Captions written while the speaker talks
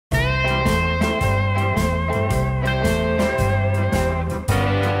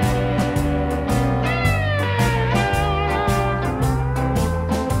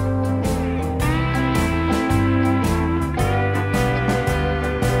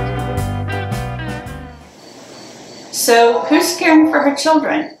So who's caring for her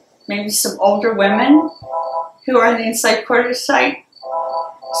children? Maybe some older women who are in the enslaved quarters site?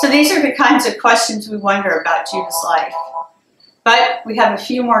 So these are the kinds of questions we wonder about Judah's life. But we have a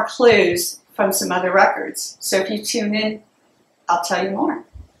few more clues from some other records. So if you tune in, I'll tell you more.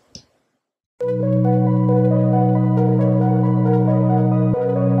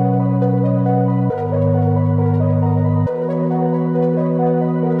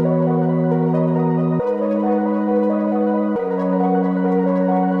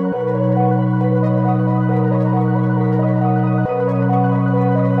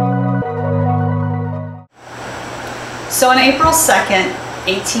 So on April 2nd,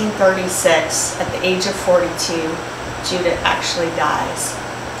 1836, at the age of 42, Judah actually dies.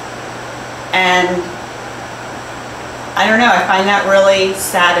 And I don't know, I find that really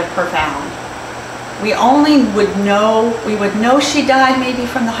sad and profound. We would know she died maybe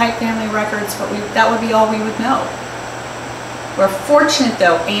from the Height family records, but that would be all we would know. We're fortunate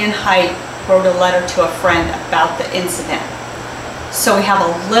though, Anne Height wrote a letter to a friend about the incident. So we have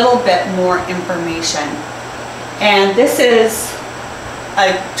a little bit more information. And this is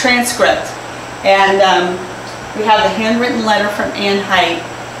a transcript, and we have the handwritten letter from Anne Height,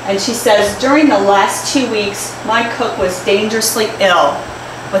 and she says, during the last 2 weeks, my cook was dangerously ill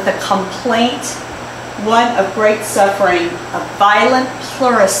with a complaint, one of great suffering, of violent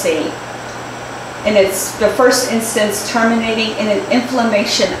pleurisy, and it's the first instance terminating in an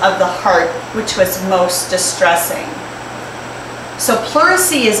inflammation of the heart, which was most distressing. So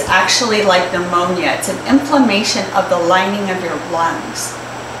pleurisy is actually like pneumonia. It's an inflammation of the lining of your lungs.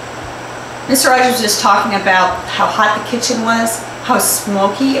 Mr. Rogers was just talking about how hot the kitchen was, how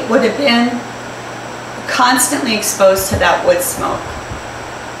smoky it would have been, constantly exposed to that wood smoke.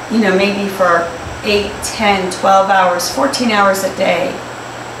 You know, maybe for 8, 10, 12 hours, 14 hours a day.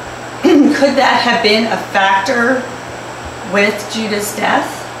 Could that have been a factor with Judah's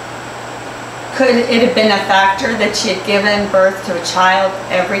death? Could it have been a factor that she had given birth to a child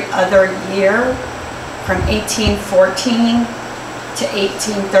every other year from 1814 to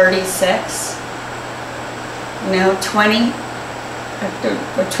 1836? You know, 20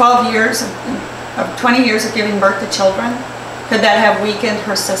 or 12 years of 20 years of giving birth to children? Could that have weakened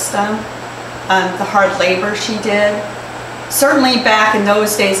her system? The hard labor she did? Certainly back in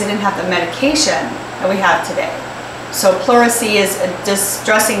those days, they didn't have the medication that we have today. So pleurisy is a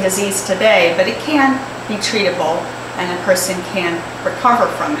distressing disease today, but it can be treatable and a person can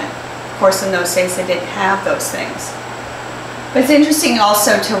recover from it. Of course, in those days, they didn't have those things. But it's interesting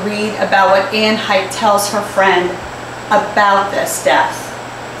also to read about what Anne Height tells her friend about this death.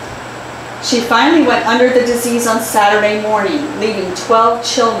 She finally went under the disease on Saturday morning, leaving 12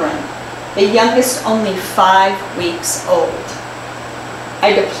 children, the youngest only 5 weeks old.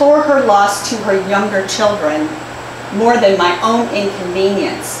 I deplore her loss to her younger children more than my own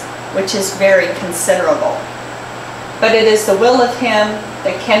inconvenience, which is very considerable. But it is the will of him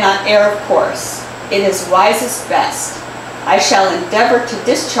that cannot err, of course. It is wisest best. I shall endeavor to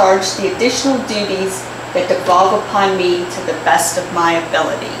discharge the additional duties that devolve upon me to the best of my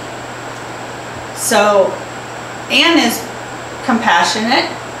ability. So Anne is compassionate.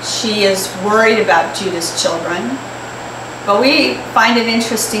 She is worried about Judah's children. But we find it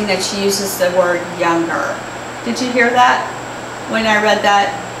interesting that she uses the word younger. Did you hear that when I read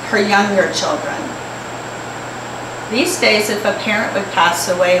that? Her younger children. These days, if a parent would pass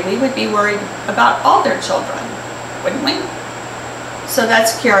away, we would be worried about all their children, wouldn't we? So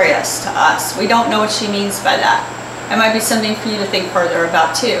that's curious to us. We don't know what she means by that. It might be something for you to think further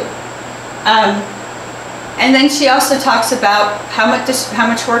about too. And then she also talks about how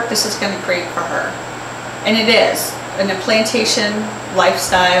much work this is going to create for her. And it is. In a plantation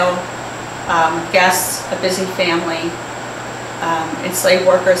lifestyle, guests, a busy family, enslaved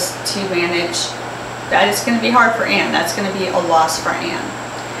workers to manage. That is going to be hard for Anne. That's going to be a loss for Anne.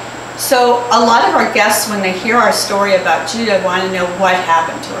 So a lot of our guests, when they hear our story about Judah, want to know what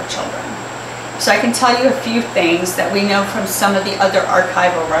happened to her children. So I can tell you a few things that we know from some of the other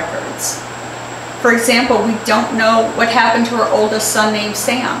archival records. For example, we don't know what happened to her oldest son named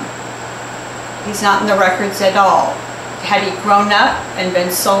Sam. He's not in the records at all. Had he grown up and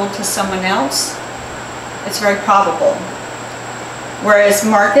been sold to someone else? It's very probable. Whereas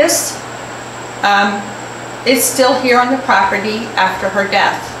Marcus is still here on the property after her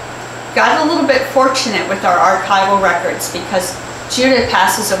death. Got a little bit fortunate with our archival records because Judah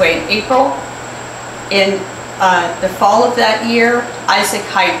passes away in April. In the fall of that year, Isaac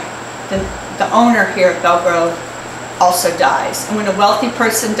Height, the owner here at Belgrove, also dies. And when a wealthy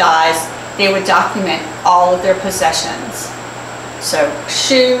person dies, they would document all of their possessions. So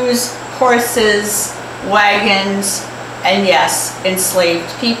shoes, horses, wagons, And yes, enslaved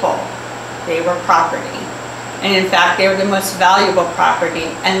people. They were property. And in fact, they were the most valuable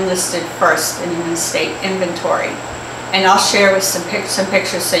property and listed first in an estate inventory. And I'll share with some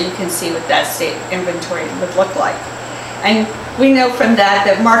pictures so you can see what that estate inventory would look like. And we know from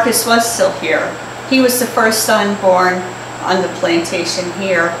that Marcus was still here. He was the first son born on the plantation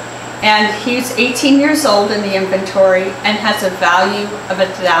here. And he's 18 years old in the inventory and has a value of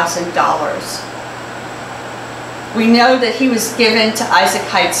 $1,000. We know that he was given to Isaac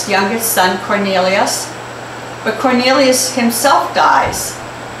Height's youngest son, Cornelius, but Cornelius himself dies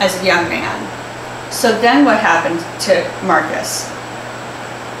as a young man. So then what happened to Marcus?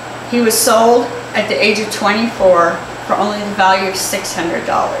 He was sold at the age of 24 for only the value of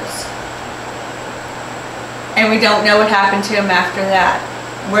 $600. And we don't know what happened to him after that.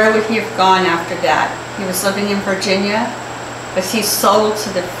 Where would he have gone after that? He was living in Virginia. Was he sold to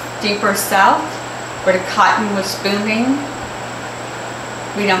the deeper south where the cotton was booming?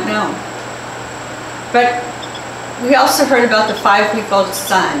 We don't know. But we also heard about the 5-week-old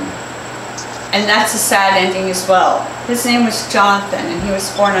son. And that's a sad ending as well. His name was Jonathan, and he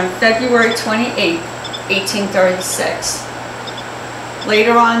was born on February 28, 1836.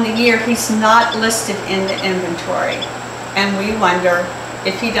 Later on in the year, he's not listed in the inventory, and we wonder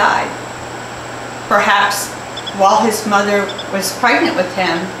if he died. Perhaps while his mother was pregnant with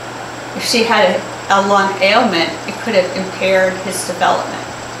him, if she had a lung ailment, it could have impaired his development.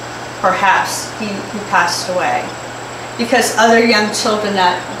 Perhaps he passed away. Because other young children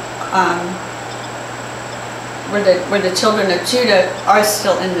that were the children of Judah are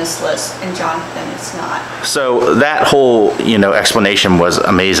still in this list, and Jonathan is not. So that whole, explanation was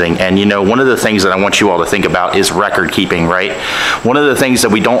amazing. And, one of the things that I want you all to think about is record keeping, right? One of the things that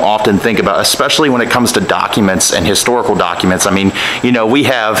we don't often think about, especially when it comes to documents and historical documents. I mean, we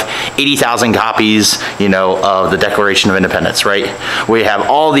have 80,000 copies, of the Declaration of Independence, right? We have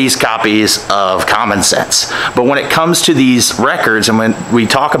all these copies of Common Sense. But when it comes to these records, and when we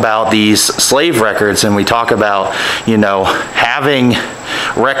talk about these slave records, and we talk about having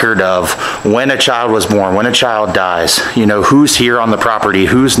record of when a child was born, when a child dies, who's here on the property,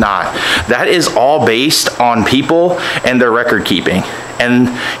 who's not. That is all based on people and their record keeping. And,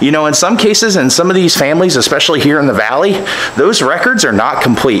 in some cases, in some of these families, especially here in the Valley, those records are not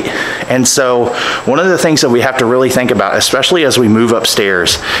complete. And so one of the things that we have to really think about, especially as we move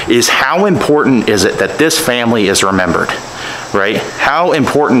upstairs, is how important is it that this family is remembered, right? How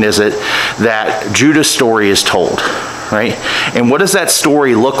important is it that Judah's story is told, right? And what does that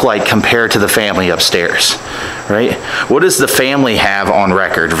story look like compared to the family upstairs, right? What does the family have on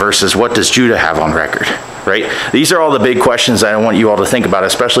record versus what does Judah have on record, right? These are all the big questions that I want you all to think about,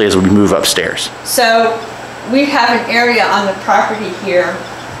 especially as we move upstairs. So we have an area on the property here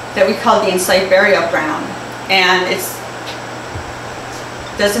that we call the enslaved burial ground, and it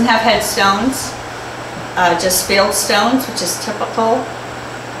doesn't have headstones, just field stones, which is typical.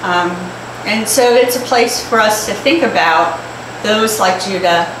 And so it's a place for us to think about those like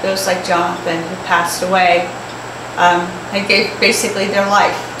Judah, those like Jonathan, who passed away. They gave basically their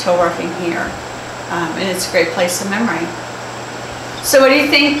life to working here. And it's a great place of memory. So what do you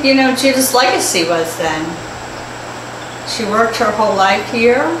think, Judah's legacy was then? She worked her whole life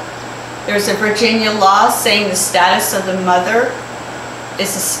here. There's a Virginia law saying the status of the mother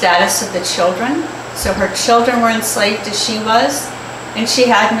is the status of the children. So her children were enslaved as she was, and she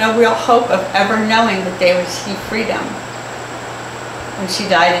had no real hope of ever knowing that they would see freedom. When she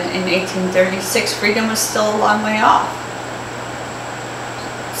died in 1836, freedom was still a long way off.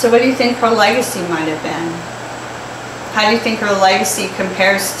 So what do you think her legacy might have been? How do you think her legacy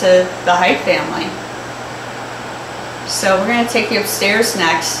compares to the Height family? So we're going to take you upstairs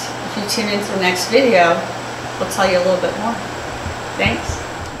next. If you tune into the next video, we'll tell you a little bit more. Thanks.